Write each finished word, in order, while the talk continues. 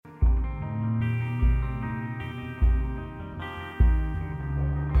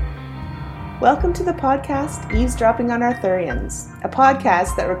Welcome to the podcast Eavesdropping on Arthurians, a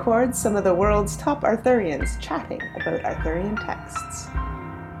podcast that records some of the world's top Arthurians chatting about Arthurian texts.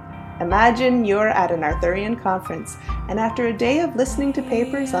 Imagine you're at an Arthurian conference, and after a day of listening to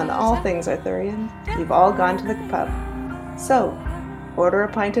papers on all things Arthurian, you've all gone to the pub. So, order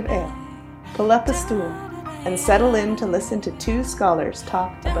a pint of ale, pull up a stool, and settle in to listen to two scholars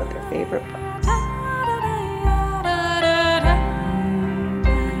talk about their favorite books.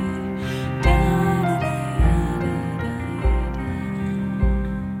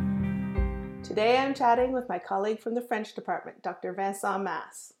 Today I'm chatting with my colleague from the French department, Dr. Vincent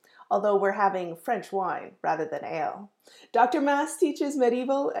Masse, although we're having French wine rather than ale. Dr. Masse teaches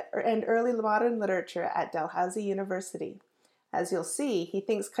medieval and early modern literature at Dalhousie University. As you'll see, he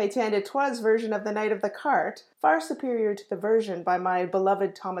thinks Chrétien de Troyes' version of The Knight of the Cart far superior to the version by my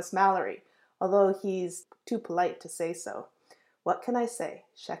beloved Thomas Malory, although he's too polite to say so. What can I say?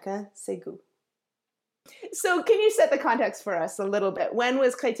 Chacun ses goûts. So can you set the context for us a little bit? When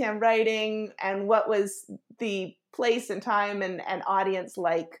was Chrétien writing, and what was the place and time and audience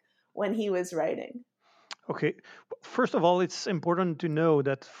like when he was writing? Okay. First of all, it's important to know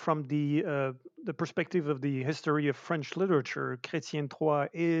that from the perspective of the history of French literature, Chrétien de Troyes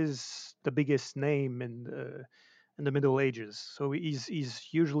is the biggest name in the Middle Ages. So he's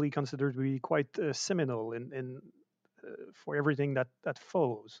usually considered to be quite seminal in for everything that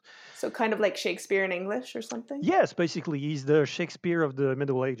follows. So kind of like Shakespeare in English or something? Yes, basically, he's the Shakespeare of the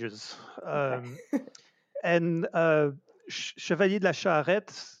Middle Ages. And Chevalier de la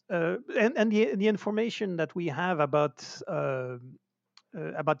Charrette, and the information that we have about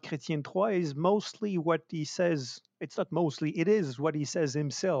Chrétien de Troyes is mostly what he says. It's not mostly; it is what he says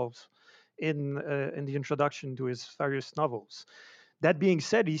himself in the introduction to his various novels. That being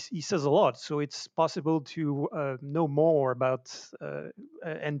said, he says a lot, so it's possible to know more about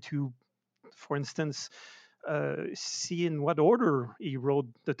and to, for instance, see in what order he wrote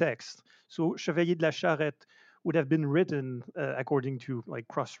the text. So Chevalier de la Charrette would have been written according to like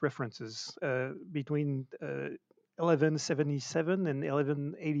cross references between 1177 and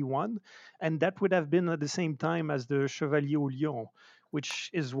 1181, and that would have been at the same time as the Chevalier au Lion,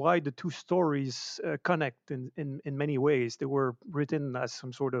 which is why the two stories connect in many ways. They were written as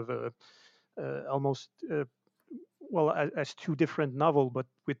some sort of a almost well as two different novels, but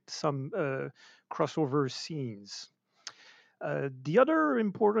with some crossover scenes. The other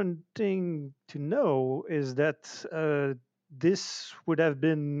important thing to know is that this would have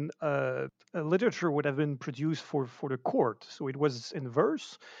been literature would have been produced for the court, so it was in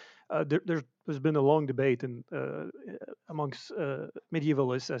verse. There's been a long debate amongst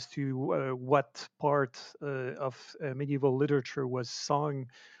medievalists as to what part of medieval literature was sung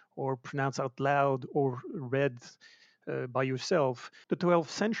or pronounced out loud or read by yourself. The 12th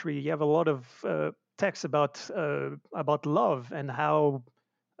century, you have a lot of texts about love and how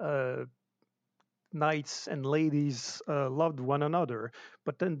uh, knights and ladies loved one another.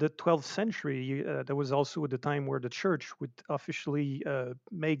 But then the 12th century, there was also the time where the church would officially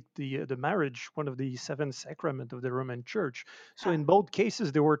make the marriage one of the seven sacraments of the Roman Church. So in both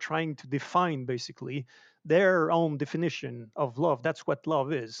cases, they were trying to define basically their own definition of love. That's what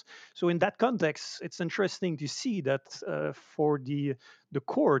love is. So in that context, it's interesting to see that for the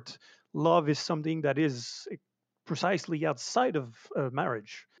court, love is something that is precisely outside of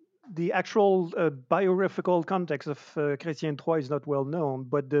marriage. The actual biographical context of Chrétien de Troyes is not well known,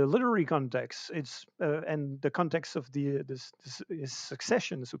 but the literary context, and the context of his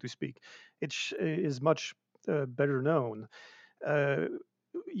succession, so to speak, is much better known. Uh,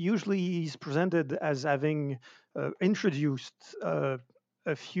 Usually, he's presented as having introduced a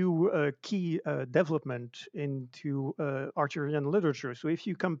few key development into Arthurian literature. So if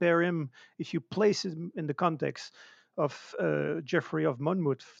you compare him, if you place him in the context of Geoffrey of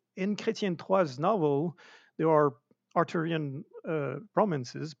Monmouth, in Chrétien de Troyes' novel, there are Arthurian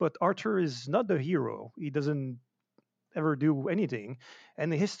romances, but Arthur is not the hero. He doesn't ever do anything, and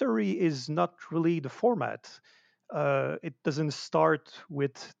the history is not really the format. It doesn't start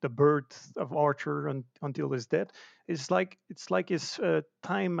with the birth of Arthur until his death. It's like his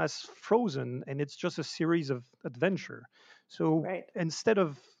time has frozen, and it's just a series of adventure. So Right. instead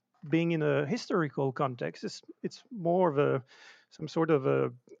of being in a historical context, it's more of some sort of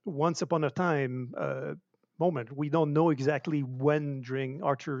a once upon a time moment. We don't know exactly when during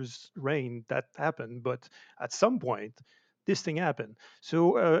Arthur's reign that happened, but at some point this thing happened.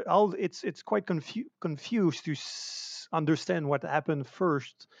 So it's quite confused to understand what happened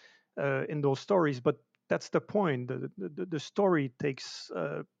first in those stories, but that's the point. The story takes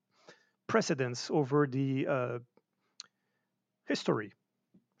precedence over the history.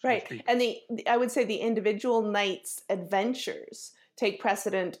 so to Right. speak. And I would say the individual knight's adventures take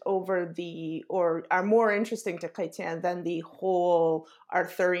precedent over or are more interesting to Chrétien than the whole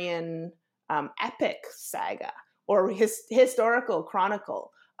Arthurian epic saga or historical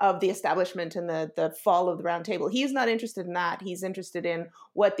chronicle of the establishment and the fall of the Round Table. He's not interested in that. He's interested in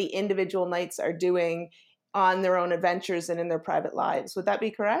what the individual knights are doing on their own adventures and in their private lives. Would that be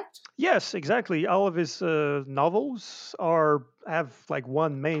correct? Yes, exactly. All of his novels have like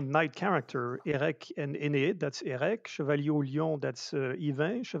one main knight character, Érec and Énéide, that's Érec, Chevalier au Lion, that's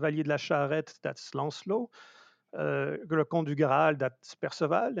Yvain, Chevalier de la Charrette, that's Lancelot, Le Comte du Graal, that's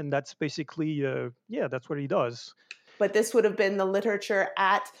Perceval, and that's basically, that's what he does. But this would have been the literature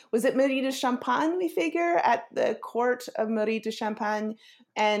was it Marie de Champagne, we figure, at the court of Marie de Champagne,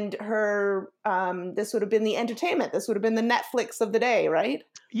 and this would have been the entertainment. This would have been the Netflix of the day, right?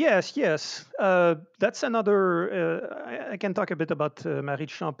 Yes, yes. That's another. I can talk a bit about Marie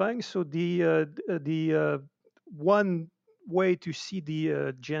de Champagne. So the one way to see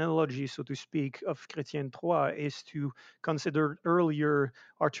the genealogy, so to speak, of Chrétien III is to consider earlier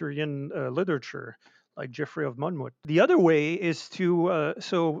Arthurian literature, like Geoffrey of Monmouth. The other way is to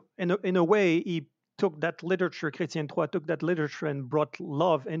so in a way he took that literature, Chrétien III took that literature and brought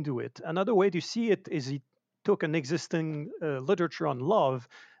love into it. Another way to see it is he took an existing literature on love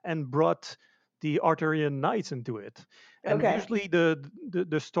and brought the Arthurian knights into it. And Okay. usually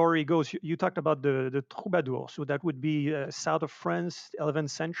the story goes, you talked about the troubadour, so that would be south of France, 11th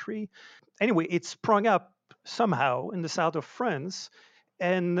century. Anyway, it sprung up somehow in the south of France,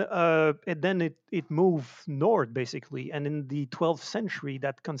 and then it moved north basically. And in the 12th century,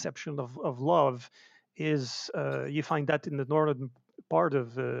 that conception of love is you find that in the northern part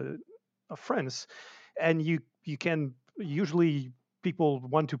of France, and you can usually people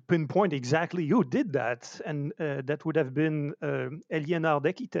want to pinpoint exactly who did that, and that would have been Eliénard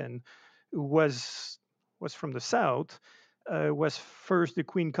d'Aquitaine, who was from the south, was first the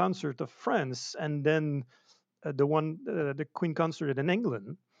queen consort of France, and then the queen consort in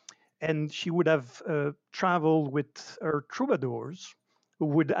England, and she would have traveled with her troubadours, who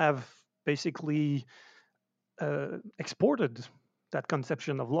would have basically exported that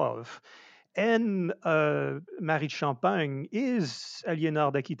conception of love. And Marie de Champagne is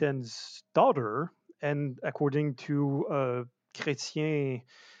Aliénard d'Aquitaine's daughter, and according to Chrétien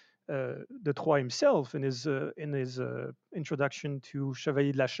de Troyes himself in his introduction to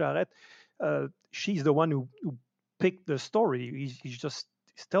Chevalier de la Charrette, she's the one who picked the story. He's just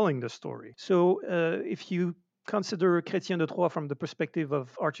telling the story. So if you consider Chrétien de Troyes from the perspective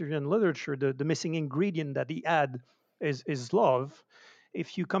of Arthurian literature, the missing ingredient that he had is love.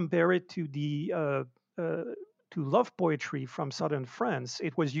 If you compare it to to love poetry from southern France,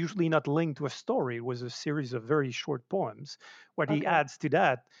 it was usually not linked to a story. It was a series of very short poems. What he adds to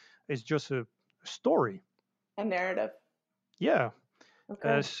that is just a story. A narrative. Yeah.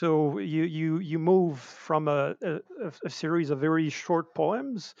 Okay. So you move from a series of very short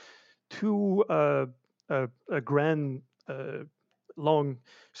poems to a grand long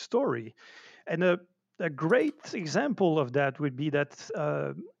story, and a great example of that would be that.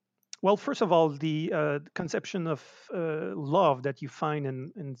 Well, first of all, the conception of love that you find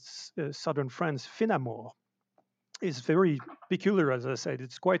in southern France, fin amour, is very peculiar. As I said,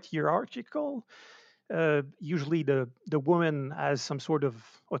 it's quite hierarchical. Usually, the woman has some sort of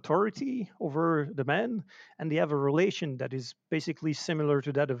authority over the man, and they have a relation that is basically similar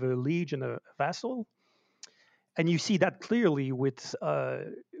to that of a liege and a vassal. And you see that clearly with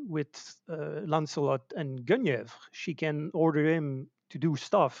Lancelot and Guenièvre. She can order him to do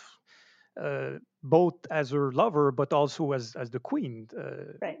stuff, both as her lover, but also as the queen.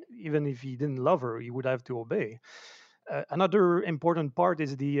 Right. Even if he didn't love her, he would have to obey. Another important part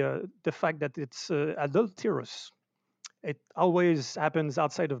is the fact that it's adulterous. It always happens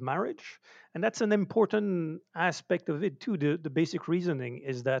outside of marriage, and that's an important aspect of it too. The basic reasoning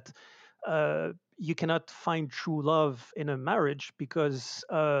is that you cannot find true love in a marriage because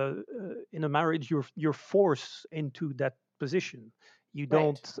in a marriage you're forced into that position. You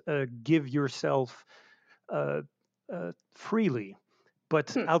don't give yourself freely.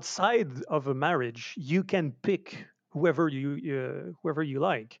 But outside of a marriage, you can pick whoever you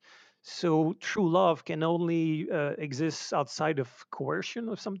like. So true love can only exist outside of coercion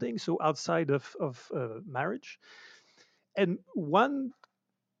of something. So outside of marriage, and one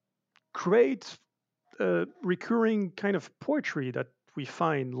great recurring kind of poetry that we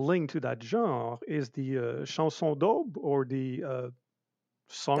find linked to that genre is the chanson d'aube, or the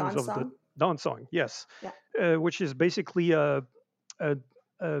songs Dawn of the song. dawn song. Yes, Yeah. which is basically a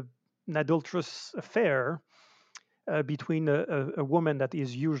an adulterous affair between a woman that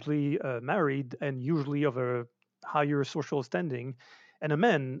is usually married and usually of a higher social standing and a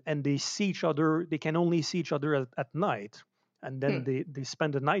man, and they see each other, they can only see each other at night, and then Hmm. they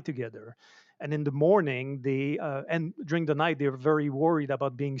spend the night together. And in the morning, and during the night, they're very worried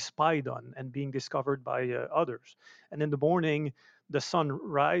about being spied on and being discovered by others. And in the morning, the sun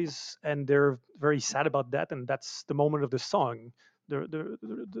rise, and they're very sad about that, and that's the moment of the song,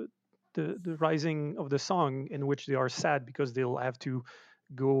 the rising of the song, in which they are sad because they'll have to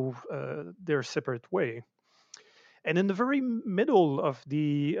go their separate way. And in the very middle of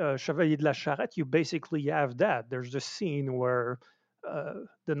the Chevalier de la Charrette, you basically have that. There's this scene where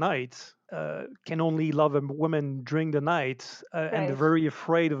the knight can only love a woman during the night, and they're Right. very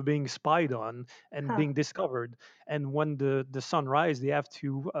afraid of being spied on and Huh. being discovered. And when the sun rises, they have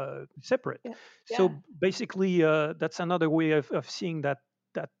to separate. Yeah. Yeah. So basically, that's another way of seeing that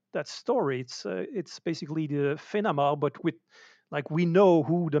story. It's basically the Fenamar, but with like we know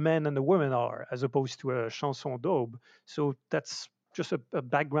who the men and the women are, as opposed to a chanson d'aube. So that's just a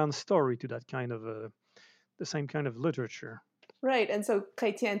background story to that kind of the same kind of literature. Right. And so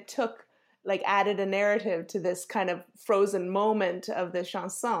Chrétien took, like, added a narrative to this kind of frozen moment of the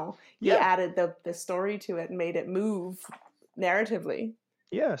chanson. He Yeah. added the story to it and made it move narratively.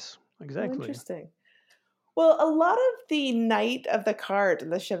 Yes. Oh, Exactly. interesting. Well, a lot of the Knight of the Cart,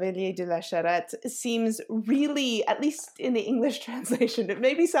 Le Chevalier de la Charrette, seems really, at least in the English translation, it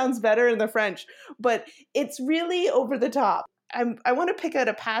maybe sounds better in the French, but it's really over the top. I want to pick out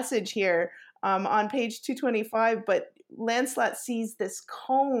a passage here on page 225, but Lancelot sees this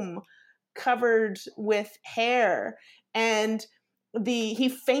comb covered with hair, and he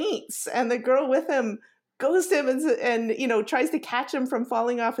faints, and the girl with him goes to him and tries to catch him from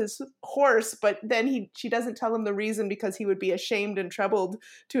falling off his horse, but then she doesn't tell him the reason, because he would be ashamed and troubled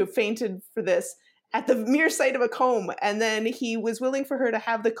to have fainted for this at the mere sight of a comb. And then he was willing for her to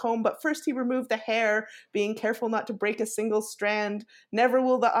have the comb, but first he removed the hair, being careful not to break a single strand. Never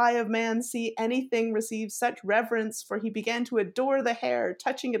will the eye of man see anything receive such reverence, for he began to adore the hair,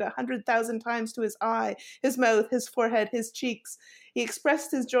 touching it 100,000 times to his eye, his mouth, his forehead, his cheeks. He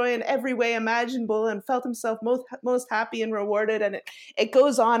expressed his joy in every way imaginable and felt himself most happy and rewarded. And it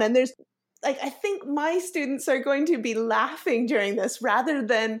goes on. And there's, like, I think my students are going to be laughing during this rather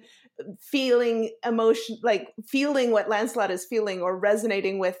than feeling emotion, like feeling what Lancelot is feeling, or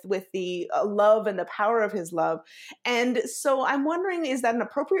resonating with the love and the power of his love. And so I'm wondering, is that an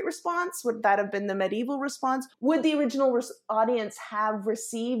appropriate response? Would that have been the medieval response? Would the original audience have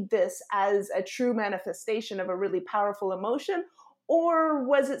received this as a true manifestation of a really powerful emotion? Or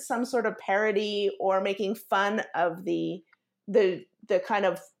was it some sort of parody or making fun of the kind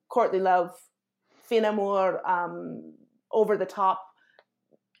of courtly love, fin amour, over the top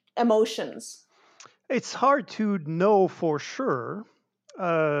emotions? It's hard to know for sure.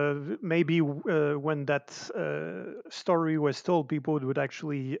 Maybe when that story was told, people would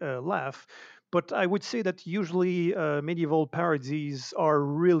actually laugh. But I would say that usually medieval parodies are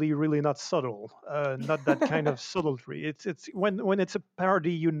really, really not subtle. Not that kind of subtlety. It's when it's a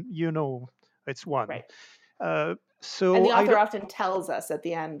parody, you know it's one. Right. And So the I author don't. often tells us at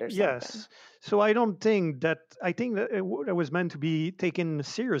the end or something. Yes. So I don't think that. I think that it was meant to be taken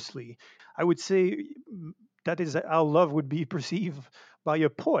seriously. I would say that is how love would be perceived by a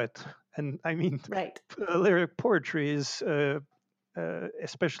poet. And I mean, Right. lyric poetry is,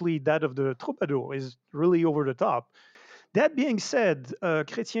 especially that of the troubadour, is really over the top. That being said,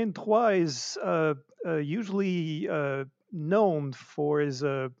 Chrétien Troyes is usually known for his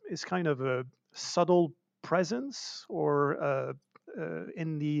kind of a subtle presence, or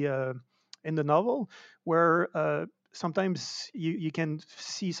in the novel, where sometimes you can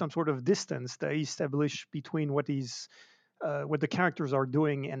see some sort of distance that he established between what the characters are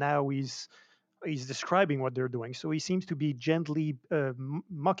doing and how he's describing what they're doing. So he seems to be gently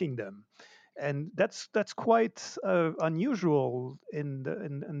mocking them, and that's quite unusual in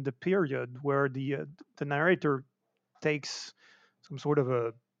the period where the narrator takes some sort of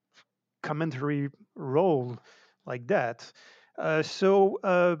a commentary role like that. So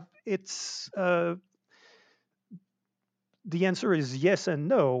it's the answer is yes and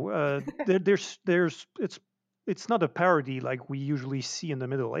no. There's it's not a parody like we usually see in the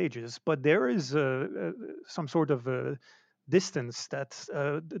Middle Ages, but there is some sort of a distance. That's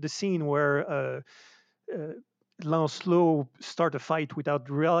the scene where Lancelot start a fight without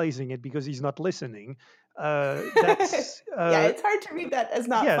realizing it because he's not listening. That's Yeah, it's hard to read that as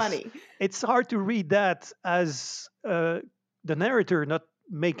not yes, funny. it's hard to read that as the narrator not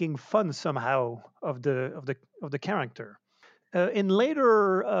making fun somehow of the character. In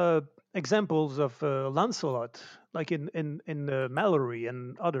later examples of Lancelot, like in Mallory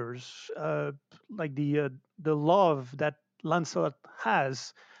and others, like the love that Lancelot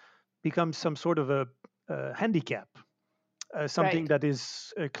has becomes some sort of a handicap, something Right. that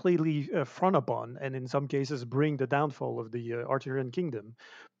is clearly frowned upon, and in some cases bring the downfall of the Arthurian kingdom.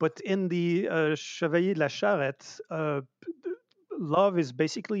 But in the Chevalier de la Charrette, love is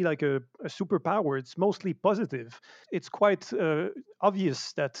basically like a superpower. It's mostly positive. It's quite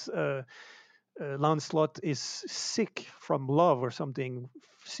obvious that Lancelot is sick from love or something,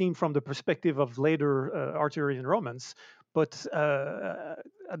 seen from the perspective of later Arthurian romance. But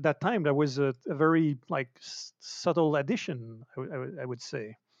at that time, that was a very like subtle addition, I would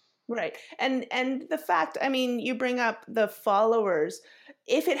say. Right. And the fact, I mean, you bring up the followers.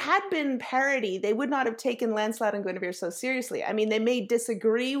 If it had been parody, they would not have taken Lancelot and Guinevere so seriously. I mean, they may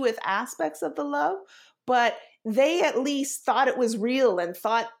disagree with aspects of the love, but they at least thought it was real and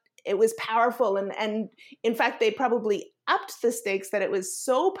thought it was powerful. And in fact, they probably upped the stakes that it was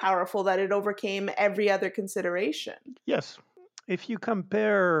so powerful that it overcame every other consideration. Yes. If you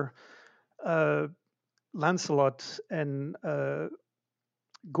compare uh, Lancelot and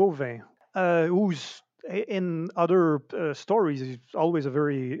Gauvin, who's in other stories is always a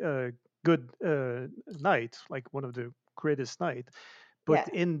very good knight, like one of the greatest knight.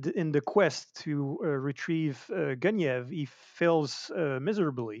 But Yeah. in the quest to retrieve Guenièvre, he fails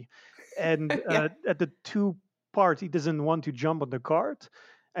miserably, and Yeah. at the two part, he doesn't want to jump on the cart.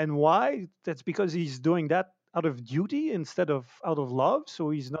 And why? That's because he's doing that out of duty instead of out of love. So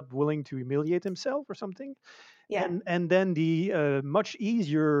he's not willing to humiliate himself or something. Yeah. And then the much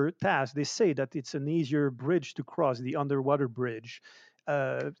easier task. They say that it's an easier bridge to cross, the underwater bridge.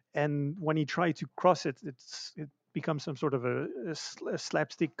 And when he tried to cross it, it becomes some sort of a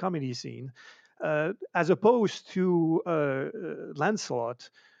slapstick comedy scene, as opposed to Lancelot.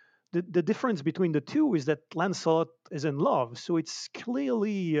 The difference between the two is that Lancelot is in love, so it's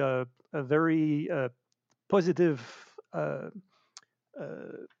clearly a very positive uh,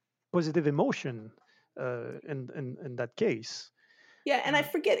 uh, positive emotion in that case. Yeah, and I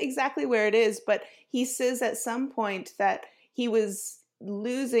forget exactly where it is, but he says at some point that he was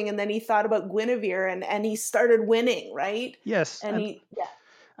losing and then he thought about Guinevere and he started winning, right? Yes, And yeah.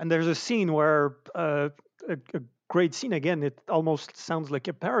 and there's a scene where a great scene again. It almost sounds like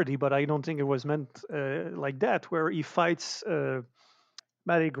a parody, but I don't think it was meant like that. Where he fights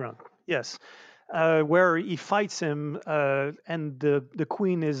Maligrand. Yes, where he fights him, and the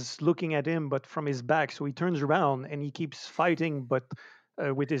queen is looking at him, but from his back. So he turns around and he keeps fighting, but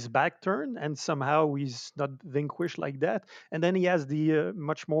with his back turned, and somehow he's not vanquished like that. And then he has the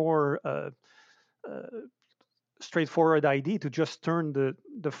much more uh, straightforward idea to just turn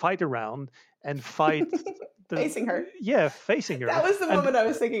the fight around and fight the Facing her. yeah facing her That was the and moment I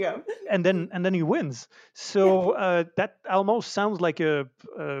was thinking of. and then he wins. Yeah. So that almost sounds like a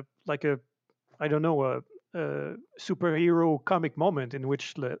I don't know a superhero comic moment in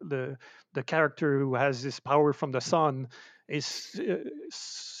which the character who has this power from the sun is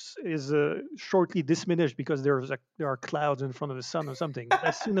shortly diminished because there are clouds in front of the sun or something. But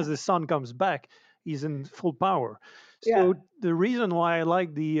as soon as the sun comes back, he's in full power. Yeah. So the reason why I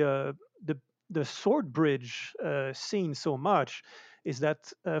like the sword bridge scene so much is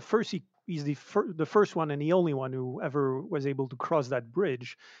that first he's the first one and the only one who ever was able to cross that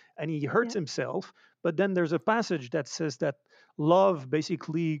bridge, and he hurts Yeah. himself. But then there's a passage that says that love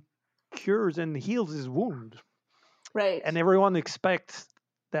basically cures and heals his wound, Right. and everyone expects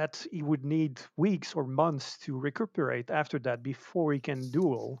that he would need weeks or months to recuperate after that before he can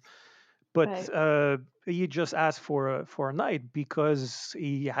duel. But Right. he just asked for a night because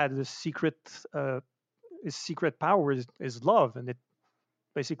he had a secret. His secret power is love, and it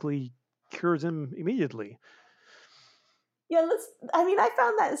basically cures him immediately. Yeah, I mean, I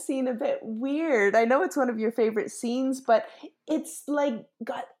found that scene a bit weird. I know it's one of your favorite scenes, but it's like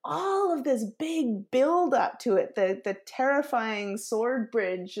got all of this big build up to it. The terrifying sword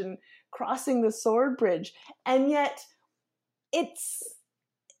bridge and crossing the sword bridge. And yet it's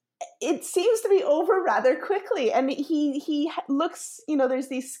it seems to be over rather quickly, and he looks, there's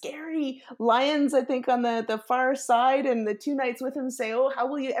these scary lions, I think, on the far side, and the two knights with him say, oh, how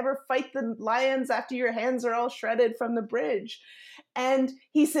will you ever fight the lions after your hands are all shredded from the bridge? And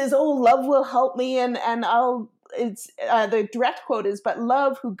he says, oh, love will help me, and I'll it's the direct quote is, but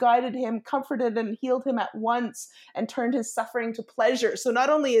love who guided him comforted and healed him at once and turned his suffering to pleasure. So not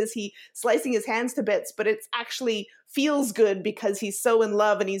only is he slicing his hands to bits, but it's actually feels good because he's so in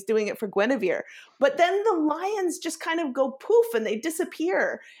love and he's doing it for Guinevere. But then the lions just kind of go poof and they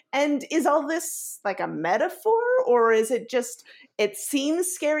disappear. And is all this like a metaphor, or is it just it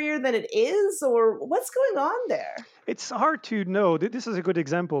seems scarier than it is, or what's going on there? It's hard to know. This is a good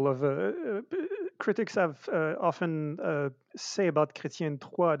example of critics have often say about Chrétien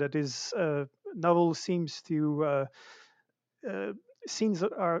III that his novel seems to uh, scenes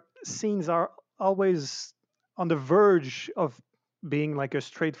are always on the verge of being like a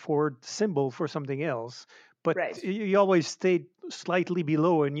straightforward symbol for something else, but Right. you always stay slightly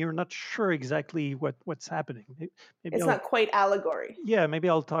below, and you're not sure exactly what's happening. Maybe It's not quite allegory. yeah, maybe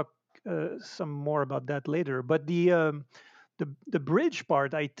I'll talk some more about that later. But the bridge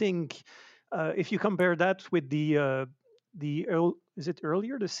part, I think, if you compare that with is it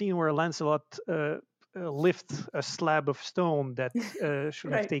earlier the scene where Lancelot lifts a slab of stone that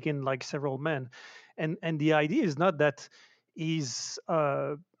should have Right. taken like several men, and the idea is not that he's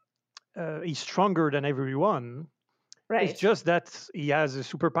stronger than everyone. It's Right. just that he has a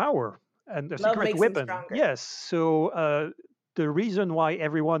superpower and a Love secret makes him weapon. stronger. Yes. So the reason why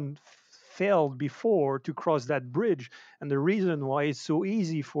everyone failed before to cross that bridge, and the reason why it's so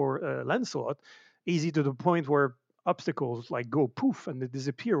easy for Lancelot, easy to the point where obstacles like go poof and they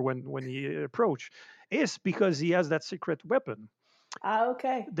disappear when he approach, is because he has that secret weapon.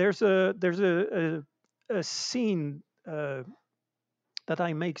 Okay. There's a scene. That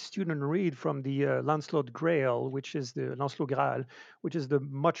I make student read from the Lancelot Grail, which is the Lancelot Graal, which is the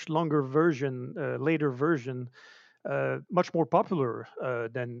much longer version, later version, much more popular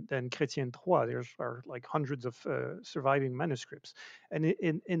than Chrétien III. There's are like hundreds of surviving manuscripts, and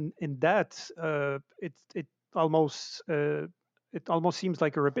in that almost it almost seems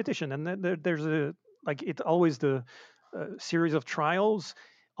like a repetition. And then there's a like it always the series of trials.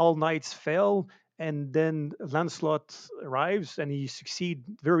 All knights fail, and then Lancelot arrives and he succeeds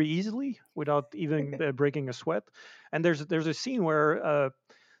very easily without even breaking a sweat. And there's a scene where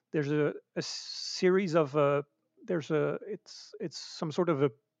there's a series of it's some sort of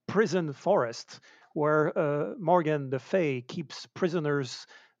a prison forest where Morgan the Fey keeps prisoners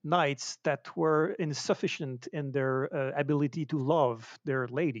knights that were insufficient in their ability to love their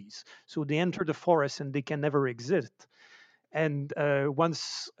ladies. So they enter the forest and they can never exit. And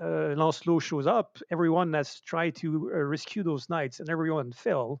once Lancelot shows up, everyone has tried to rescue those knights, and everyone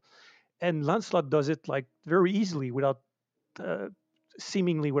fell. And Lancelot does it like very easily, without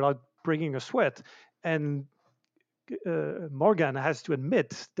seemingly without breaking a sweat. And Morgan has to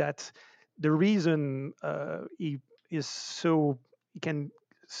admit that the reason he can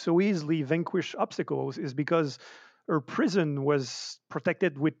so easily vanquish obstacles is because her prison was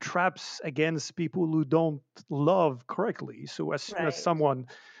protected with traps against people who don't love correctly. So as soon as Right. someone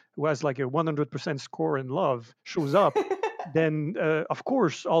who has like a 100% score in love shows up, then of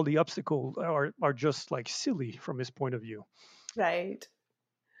course all the obstacles are just like silly from his point of view. Right.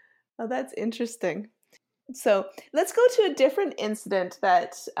 Oh, that's interesting. So let's go to a different incident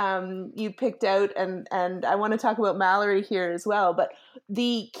that you picked out, and I want to talk about Mallory here as well. But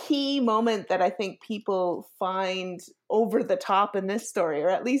the key moment that I think people find over the top in this story, or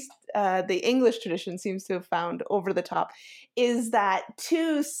at least the English tradition seems to have found over the top, is that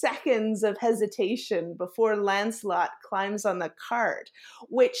 2 seconds of hesitation before Lancelot climbs on the cart,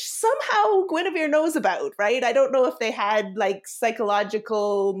 which somehow Guinevere knows about, right? I don't know if they had like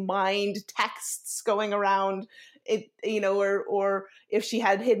psychological mind texts going around it, or if she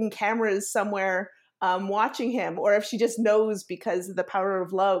had hidden cameras somewhere watching him, or if she just knows because of the power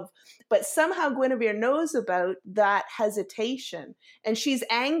of love. But somehow Guinevere knows about that hesitation, and she's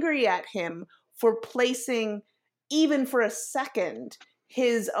angry at him for placing, even for a second,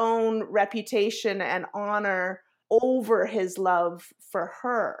 his own reputation and honor over his love for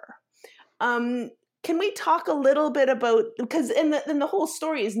her. Can we talk a little bit about, because in the whole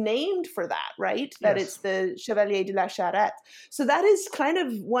story is named for that, right? That Yes. it's the Chevalier de la Charrette. So that is kind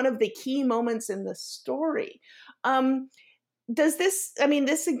of one of the key moments in the story. Does this, I mean,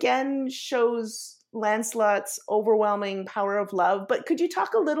 this again shows Lancelot's overwhelming power of love, but could you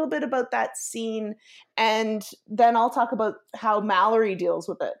talk a little bit about that scene, and then I'll talk about how Mallory deals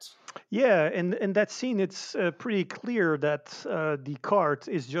with it? Yeah, and in that scene, it's pretty clear that the cart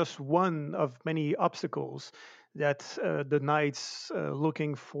is just one of many obstacles that the knights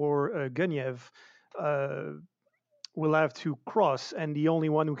looking for Guenièvre uh, will have to cross, and the only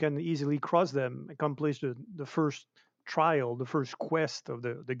one who can easily cross them, accomplish the first trial, the first quest of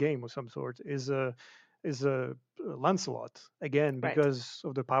the game of some sort, is Lancelot again Right. because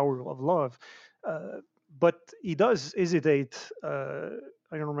of the power of love. But he does hesitate.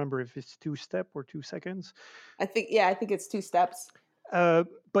 I don't remember if it's 2 step or 2 seconds. I think it's 2 steps.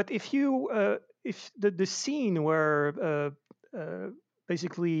 But if the scene where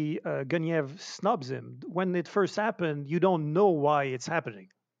basically Guenièvre snubs him. When it first happened, you don't know why it's happening.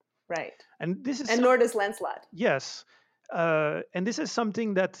 Right. And this is nor does Lancelot. Yes. And this is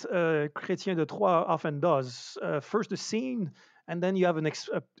something that Chrétien de Troyes often does. First a scene, and then you have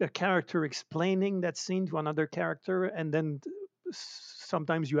a character explaining that scene to another character, and then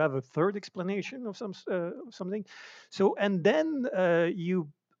sometimes you have a third explanation of something. So, and then you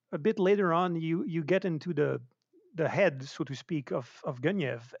a bit later on you get into the head, so to speak, of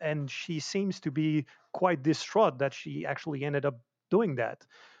Guenièvre, and she seems to be quite distraught that she actually ended up doing that,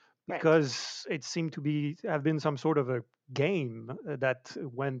 because it seemed to have been some sort of a game that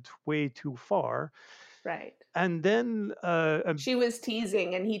went way too far. Right. And then she was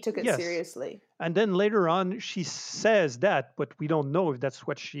teasing, and he took it seriously. And then later on, she says that, but we don't know if that's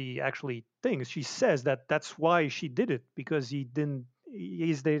what she actually thinks. She says that that's why she did it, because he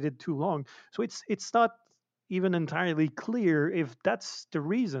hesitated too long. So it's not even entirely clear if that's the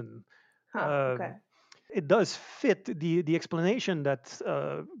reason. Okay. It does fit the explanation that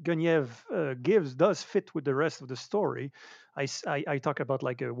Guenièvre gives does fit with the rest of the story. I talk about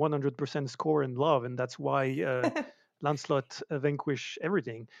like a 100% score in love, and that's why Lancelot vanquish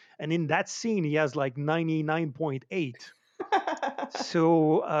everything. And in that scene, he has like 99.8.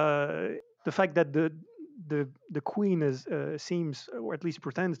 So the fact that the queen seems, or at least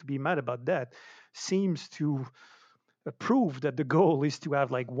pretends to be mad about that, seems to prove that the goal is to have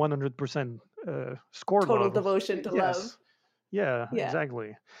like 100% score total love. Devotion to love. Yeah,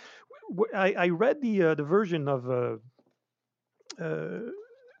 exactly. I read the version of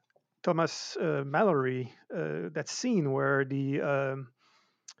Thomas Mallory, that scene where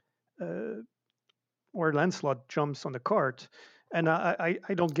where Lancelot jumps on the cart, and I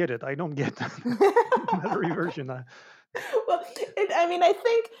don't get it. I don't get the Mallory version. Well, I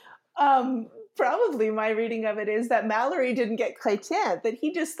think probably my reading of it is that Mallory didn't get Chrétien, that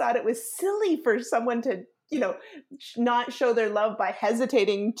he just thought it was silly for someone to, not show their love by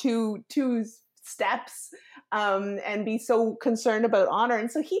hesitating two steps and be so concerned about honor.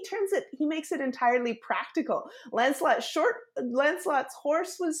 And so he makes it entirely practical. Lancelot's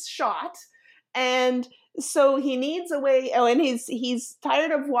horse was shot, and so he needs a way. Oh, and he's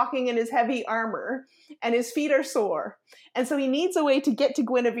tired of walking in his heavy armor, and his feet are sore. And so he needs a way to get to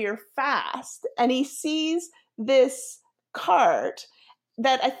Guinevere fast. And he sees this cart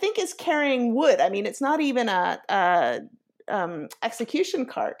that I think is carrying wood. It's not even a execution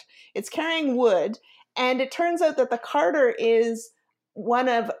cart. It's carrying wood. And it turns out that the carter is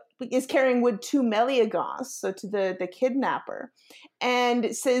carrying wood to Meleagant, so to the kidnapper, and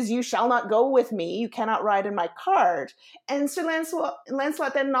it says, "You shall not go with me. You cannot ride in my cart." And Sir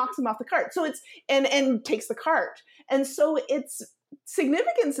Lancelot then knocks him off the cart. So it's and takes the cart, and so its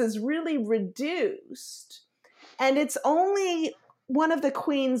significance is really reduced. And it's only one of the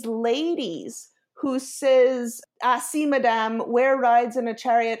queen's ladies who says, "Ah, see, madame, where rides in a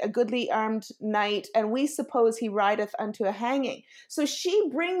chariot a goodly armed knight, and we suppose he rideth unto a hanging." So she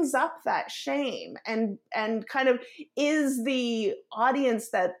brings up that shame and kind of is the audience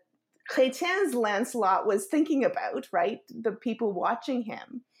that Chrétien's Lancelot was thinking about, right? The people watching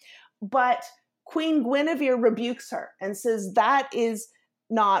him. But Queen Guinevere rebukes her and says, "That is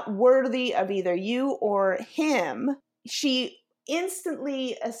not worthy of either you or him." She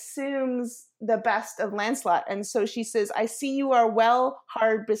instantly assumes the best of Lancelot. And so she says, "I see you are well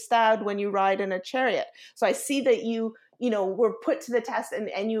hard bestowed when you ride in a chariot. So I see that you were put to the test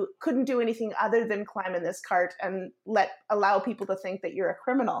and you couldn't do anything other than climb in this cart and allow people to think that you're a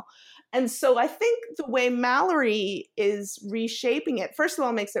criminal." And so I think the way Mallory is reshaping it, first of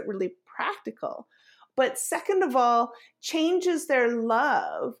all, makes it really practical. But second of all, changes their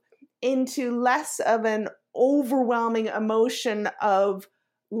love into less of an overwhelming emotion of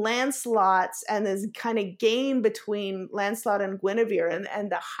Lancelot's and this kind of game between Lancelot and Guinevere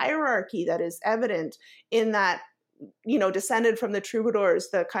and the hierarchy that is evident in that, descended from the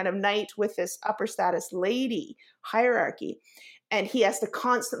troubadours, the kind of knight with this upper status lady hierarchy. And he has to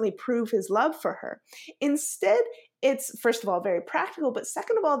constantly prove his love for her. Instead, it's, first of all, very practical, but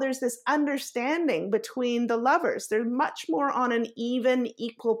second of all, there's this understanding between the lovers. They're much more on an even,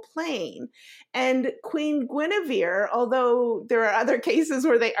 equal plane. And Queen Guinevere, although there are other cases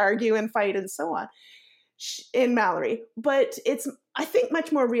where they argue and fight and so on, in Mallory, but it's, I think,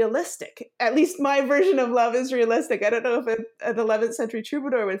 much more realistic. At least my version of love is realistic. I don't know if an 11th century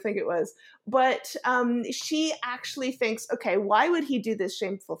troubadour would think it was, but she actually thinks, okay, why would he do this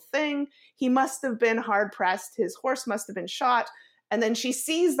shameful thing? He must have been hard pressed. His horse must have been shot. And then she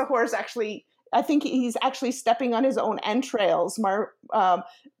sees the horse actually, I think he's actually stepping on his own entrails,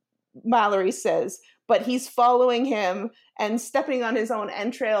 Mallory says. but he's following him and stepping on his own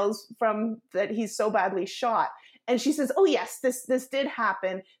entrails from that he's so badly shot. And she says, "Oh yes, this did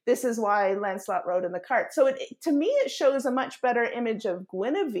happen. This is why Lancelot rode in the cart." So to me, it shows a much better image of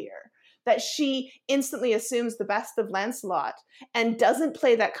Guinevere, that she instantly assumes the best of Lancelot and doesn't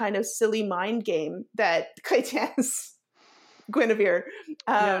play that kind of silly mind game that Chrétien's Guinevere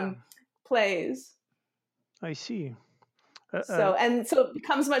plays. I see. So it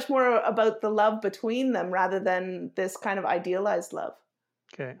becomes much more about the love between them rather than this kind of idealized love.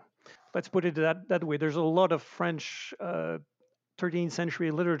 Okay, let's put it that way. There's a lot of French 13th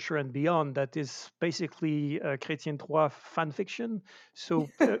century literature and beyond that is basically Chrétien III fan fiction. So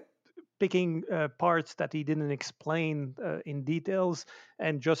picking parts that he didn't explain in details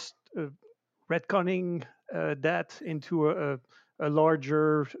and just retconning that into a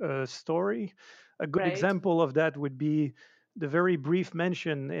larger story. A good example of that would be the very brief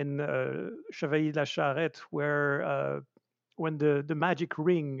mention in Chevalier de la Charrette, where when the magic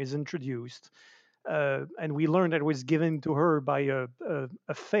ring is introduced, and we learn that it was given to her by a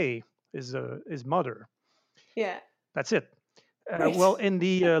fae, his mother. Yeah. That's it. Well, in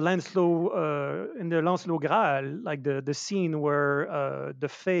the Lancelot Graal, like the scene where the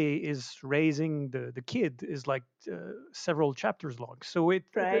fae is raising the kid is like several chapters long. So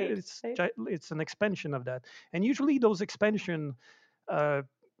it's an expansion of that, and usually those expansion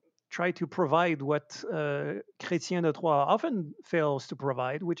try to provide what Chrétien de Troyes often fails to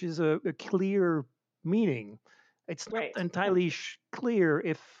provide, which is a clear meaning. It's not entirely clear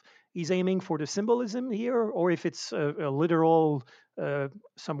if he's aiming for the symbolism here or if it's a literal,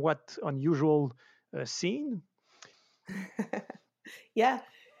 somewhat unusual scene. Yeah.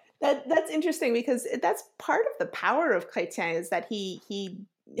 That's interesting because that's part of the power of Chrétien is that he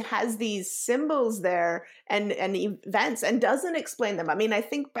has these symbols there and events and doesn't explain them. I mean, I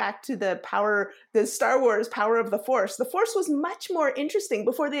think back to the Star Wars Power of the Force. The Force was much more interesting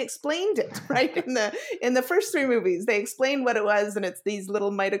before they explained it, right? In the first three movies, they explained what it was, and it's these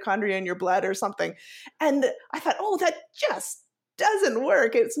little mitochondria in your blood or something. And I thought, oh, that just doesn't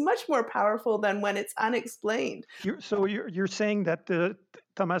work. It's much more powerful than when it's unexplained. So you're saying that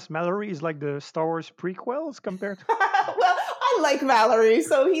Thomas Mallory is like the Star Wars prequels compared to... Well, I like Mallory,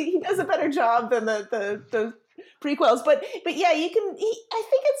 so he does a better job than the prequels. But yeah, I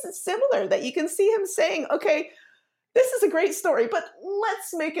think it's similar that you can see him saying, okay, this is a great story, but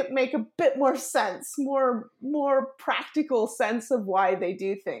let's make it make a bit more sense, more practical sense of why they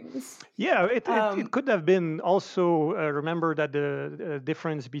do things. Yeah, it could have been also, remember that the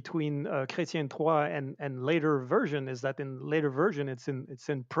difference between Chrétien III and later version is that in later version it's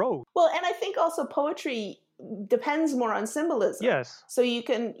in prose. Well, and I think also poetry depends more on symbolism. Yes. So you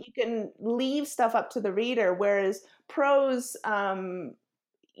can leave stuff up to the reader, whereas prose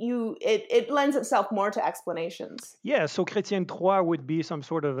it lends itself more to explanations. Yeah, so Chrétien III would be some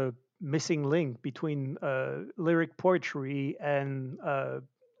sort of a missing link between lyric poetry and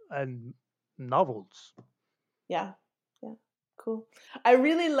novels. Yeah. Cool. I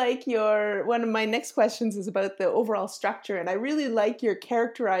really like one of my next questions is about the overall structure, and I really like your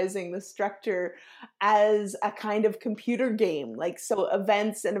characterizing the structure as a kind of computer game, like so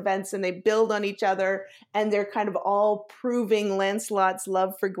events and they build on each other, and they're kind of all proving Lancelot's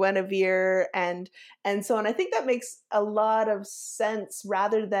love for Guinevere and so on. I think that makes a lot of sense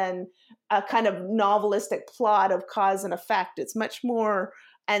rather than a kind of novelistic plot of cause and effect. It's much more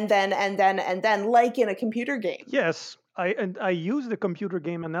and then like in a computer game. Yes. I use the computer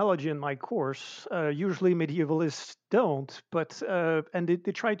game analogy in my course. Usually medievalists don't, but and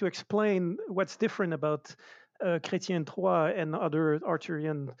they try to explain what's different about Chrétien III and other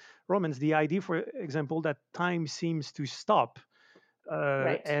Arthurian Romans. The idea, for example, that time seems to stop,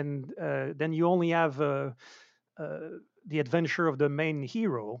 and then you only have the adventure of the main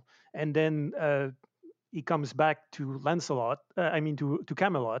hero, and then he comes back to Lancelot. To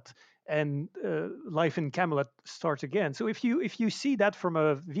Camelot. And life in Camelot starts again. So if you see that from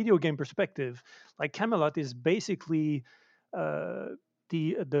a video game perspective, like Camelot is basically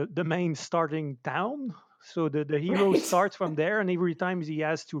the main starting town. So the hero starts from there, and every time he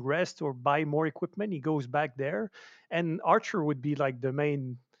has to rest or buy more equipment, he goes back there. And Archer would be like the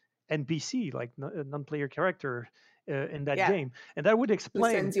main NPC, like a non-player character in that game, and that would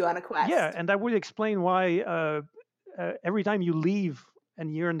explain. Who sends you on a quest? Yeah, and that would explain why every time you leave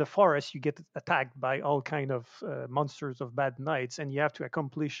and you're in the forest, you get attacked by all kind of monsters of bad knights, and you have to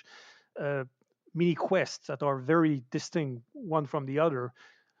accomplish mini quests that are very distinct one from the other.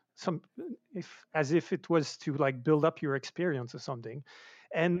 As if it was to like build up your experience or something,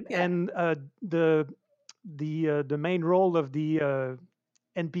 and the main role of the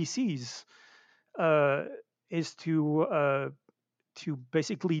NPCs uh, is to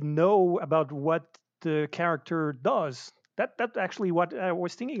basically know about what the character does. That actually what I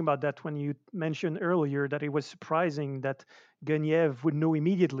was thinking about that when you mentioned earlier that it was surprising that Guenièvre would know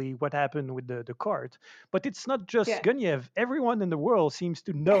immediately what happened with the cart. But it's not just Yeah. Guenièvre. Everyone in the world seems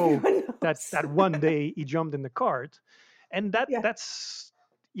to know Everyone that knows. that one day he jumped in the cart, and Yeah. that's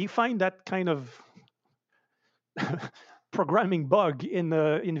you find that kind of programming bug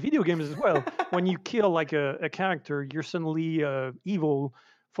in video games as well. When you kill like a character, you're suddenly evil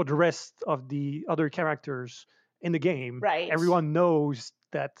for the rest of the other characters in the game. Right. Everyone knows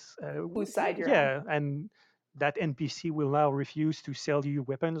that, Whose side you're on. yeah, and that NPC will now refuse to sell you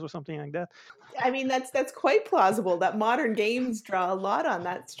weapons or something like that. I mean, that's quite plausible that modern games draw a lot on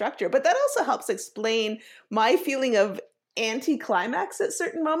that structure. But that also helps explain my feeling of anticlimax at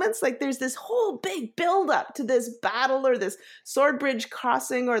certain moments. Like there's this whole big build up to this battle or this sword bridge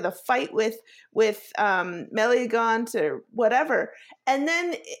crossing or the fight with Meleagant or whatever, and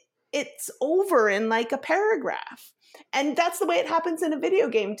then it's over in like a paragraph. And that's the way it happens in a video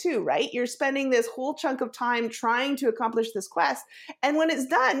game too, right? You're spending this whole chunk of time trying to accomplish this quest, and when it's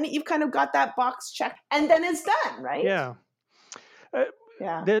done, you've kind of got that box checked, and then it's done, right? Yeah.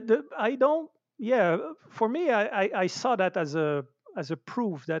 Yeah. I don't. Yeah, for me, I saw that as a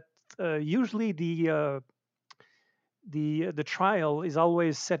proof that usually the trial is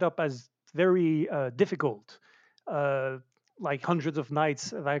always set up as very difficult. Uh, like hundreds of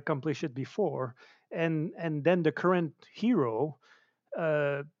nights have I accomplished it before, and then the current hero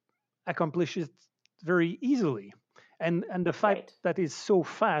uh, accomplishes it very easily, and the fact Right. that it's so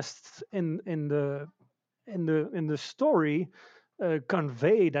fast in the story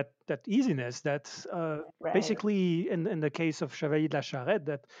convey that easiness that Right. basically in the case of Chevalier de la Charrette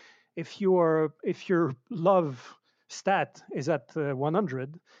that if your love stat is at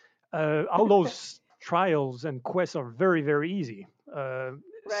 100, all those trials and quests are very very easy. So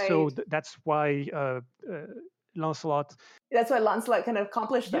Right. that's why Lancelot. That's why Lancelot can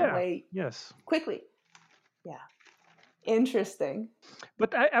accomplish them Yeah. way Yes. quickly. Yeah. Interesting.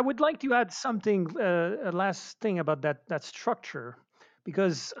 But I would like to add something, a last thing about that structure,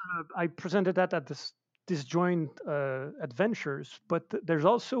 because I presented that at this disjoint adventures. But there's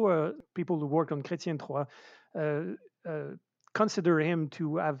also people who work on Chrétien Troyes uh, consider him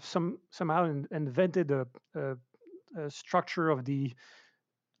to have somehow invented a structure of the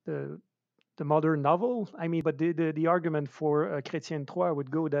the modern novel. I mean, but the argument for Chrétien Troyes would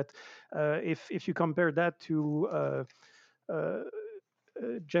go that if you compare that to uh,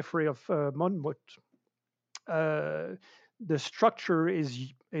 Geoffrey of Monmouth, uh, the structure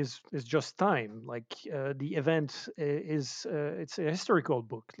is just time. Like the event is it's a historical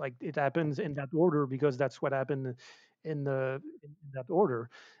book. Like it happens in that order because that's what happened in that order.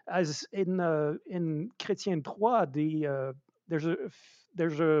 As in Chrétien Troyes,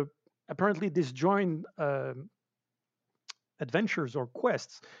 there's a apparently disjoint adventures or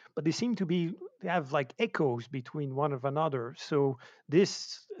quests, but they seem to be they have like echoes between one of another. So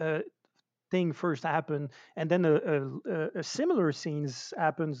this thing first happened, and then a similar scenes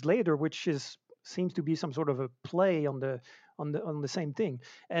happens later, which is seems to be some sort of a play on the same thing,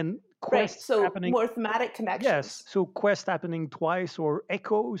 and Right. quests So happening. more thematic Yes, connections. so quest happening twice or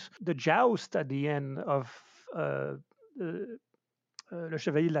echoes. The joust at the end of uh, Le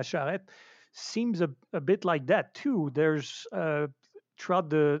Chevalier de la Charrette seems a bit like that too. There's throughout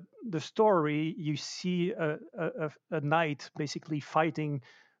the story, you see a knight basically fighting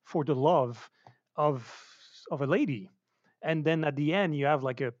for the love of of a lady, and then at the end you have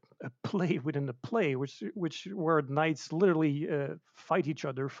like a play within the play, which where knights literally fight each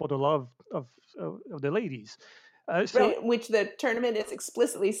other for the love of the ladies. So Right. Which the tournament is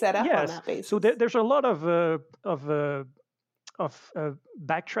explicitly set up on yes, that so basis. there's a lot of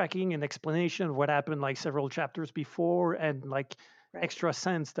backtracking and explanation of what happened like several chapters before, and like Right. extra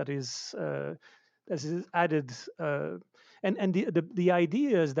sense that is added. And the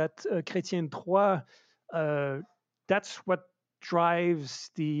idea is that Chrétien Troyes, that's what drives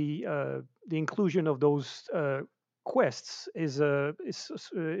the inclusion of those quests is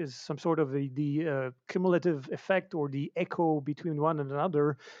some sort of the cumulative effect or the echo between one and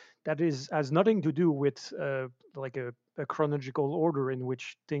another that is has nothing to do with like a chronological order in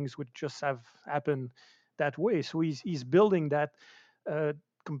which things would just have happened that way. So he's building that uh,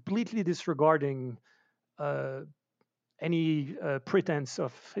 completely disregarding uh, any pretense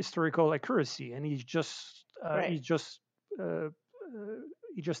of historical accuracy, and Right. uh,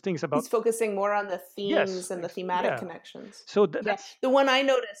 he just thinks about He's focusing more on the yes, themes and the thematic yeah. connections. So Yeah. that's The one I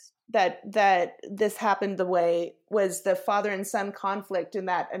noticed that this happened the way was the father and son conflict in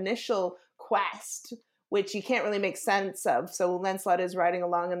that initial quest, which you can't really make sense of. So Lancelot is riding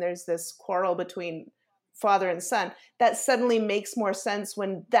along and there's this quarrel between father and son. That suddenly makes more sense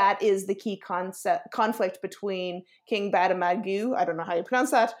when that is the key conflict between King Badamagu, I don't know how you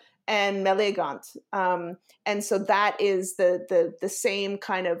pronounce that, and Meleagant. And so that is the same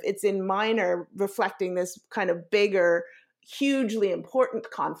kind of, it's in minor reflecting this kind of bigger, hugely important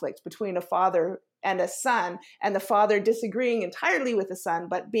conflict between a father and a son, and the father disagreeing entirely with the son,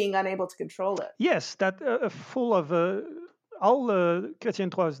 but being unable to control it. Yes, that full of all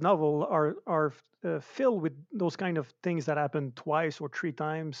Chrétien III's novel are filled with those kind of things that happen twice or three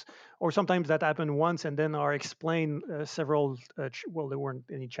times, or sometimes that happen once and then are explained several. Well, there weren't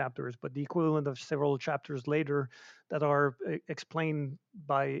any chapters, but the equivalent of several chapters later that are explained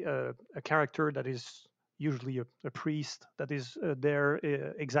by a character that is usually a priest that is there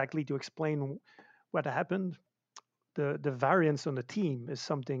exactly to explain what happened. The variance on the theme is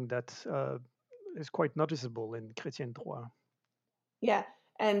something that is quite noticeable in Chrétien III. Yeah,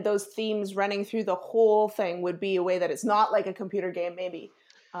 and those themes running through the whole thing would be a way that it's not like a computer game, maybe.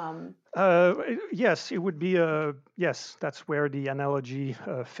 Yes, it would be yes, that's where the analogy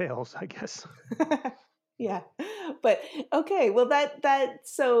fails, I guess. Yeah, but okay, well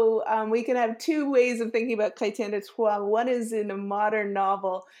so we can have two ways of thinking about Chrétien de Troyes. One is in a modern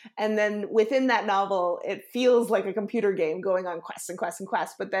novel, and then within that novel, it feels like a computer game going on quests and quests and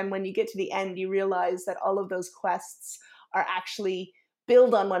quests. But then when you get to the end, you realize that all of those quests are actually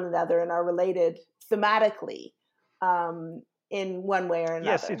build on one another and are related thematically in one way or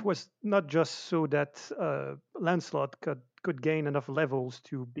another. Yes, it was not just so that Lancelot could gain enough levels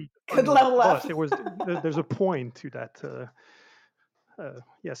to be could level up. There was there's a point to that.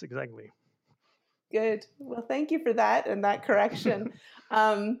 Yes, exactly. Good. Well, thank you for that and that correction.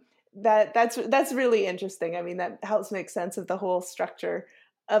 That's really interesting. I mean, that helps make sense of the whole structure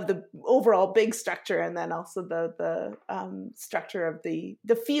of the overall big structure, and then also the structure of the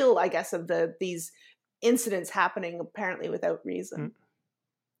feel, I guess, of these incidents happening apparently without reason. Mm.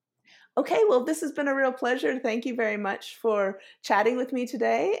 Okay, well, this has been a real pleasure. Thank you very much for chatting with me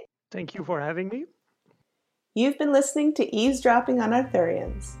today. Thank you for having me. You've been listening to Eavesdropping on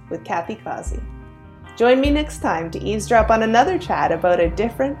Arthurians with Kathy Causey. Join me next time to eavesdrop on another chat about a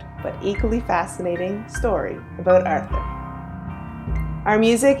different but equally fascinating story about Arthur. Our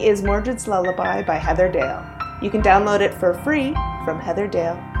music is Mordred's Lullaby by Heather Dale. You can download it for free from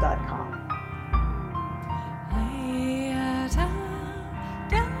heatherdale.com.